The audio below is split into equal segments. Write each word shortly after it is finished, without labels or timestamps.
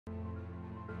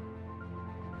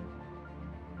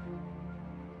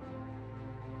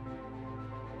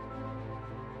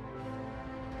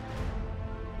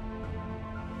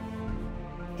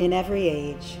In every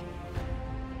age,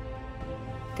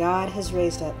 God has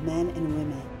raised up men and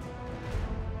women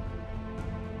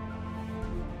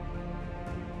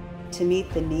to meet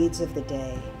the needs of the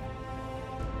day.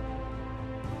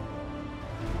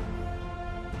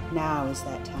 Now is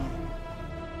that time.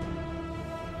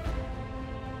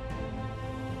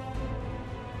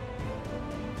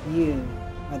 You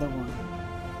are the one.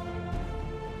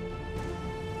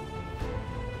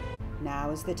 Now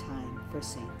is the time for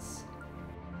saints.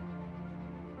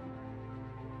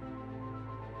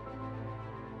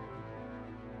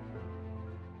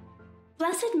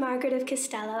 Blessed Margaret of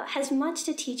Castello has much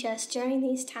to teach us during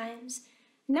these times,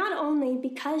 not only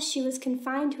because she was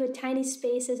confined to a tiny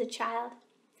space as a child.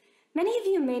 Many of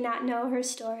you may not know her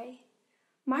story.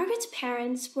 Margaret's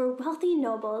parents were wealthy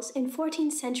nobles in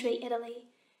 14th century Italy,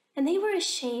 and they were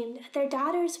ashamed at their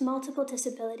daughter's multiple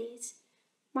disabilities.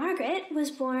 Margaret was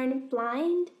born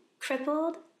blind,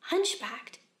 crippled,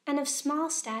 hunchbacked, and of small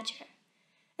stature,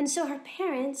 and so her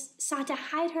parents sought to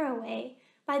hide her away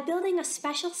by building a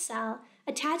special cell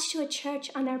attached to a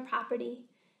church on their property,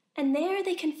 and there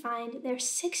they confined their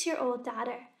 6-year-old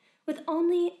daughter with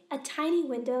only a tiny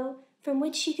window from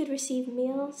which she could receive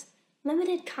meals,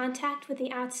 limited contact with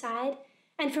the outside,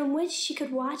 and from which she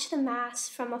could watch the Mass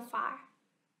from afar.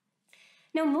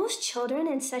 Now, most children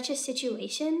in such a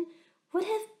situation would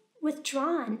have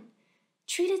withdrawn,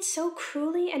 treated so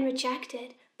cruelly and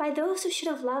rejected by those who should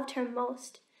have loved her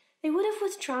most. They would have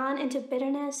withdrawn into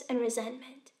bitterness and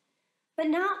resentment. But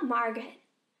not Margaret.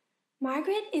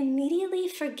 Margaret immediately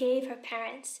forgave her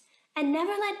parents and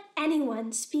never let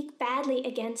anyone speak badly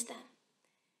against them.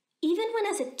 Even when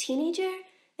as a teenager,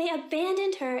 they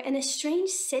abandoned her in a strange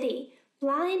city,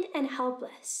 blind and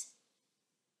helpless.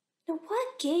 Now,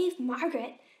 what gave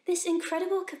Margaret this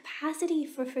incredible capacity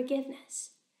for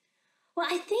forgiveness? Well,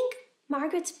 I think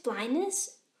Margaret's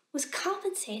blindness was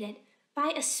compensated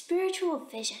by a spiritual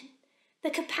vision,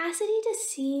 the capacity to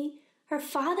see her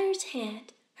Father's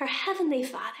hand, her Heavenly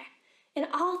Father, in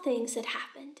all things that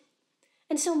happened.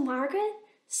 And so Margaret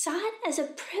saw it as a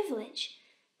privilege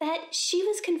that she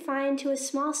was confined to a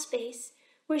small space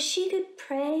where she could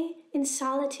pray in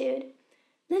solitude,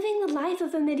 living the life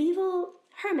of a medieval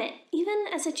hermit, even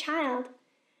as a child.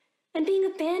 And being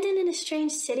abandoned in a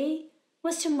strange city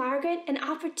was to Margaret an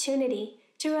opportunity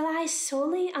to rely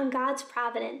solely on God's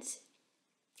providence.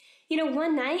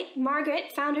 One night,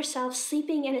 Margaret found herself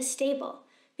sleeping in a stable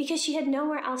because she had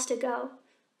nowhere else to go.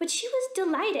 But she was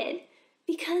delighted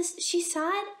because she saw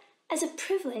it as a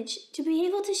privilege to be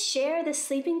able to share the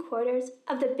sleeping quarters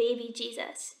of the baby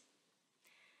Jesus.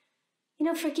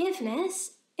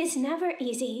 Forgiveness is never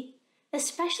easy,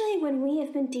 especially when we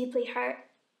have been deeply hurt.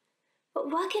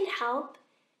 But what can help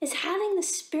is having the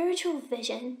spiritual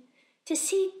vision to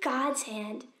see God's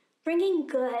hand bringing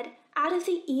good out of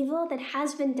the evil that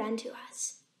has been done to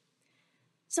us.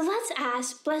 So let's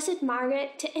ask Blessed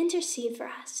Margaret to intercede for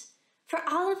us, for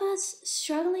all of us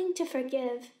struggling to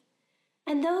forgive,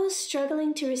 and those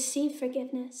struggling to receive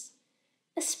forgiveness,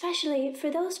 especially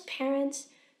for those parents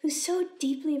who so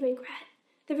deeply regret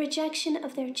the rejection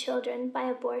of their children by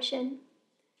abortion.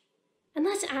 And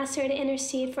let's ask her to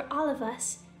intercede for all of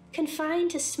us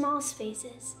confined to small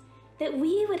spaces, that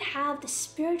we would have the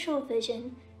spiritual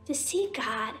vision to see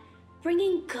God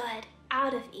bringing good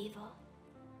out of evil.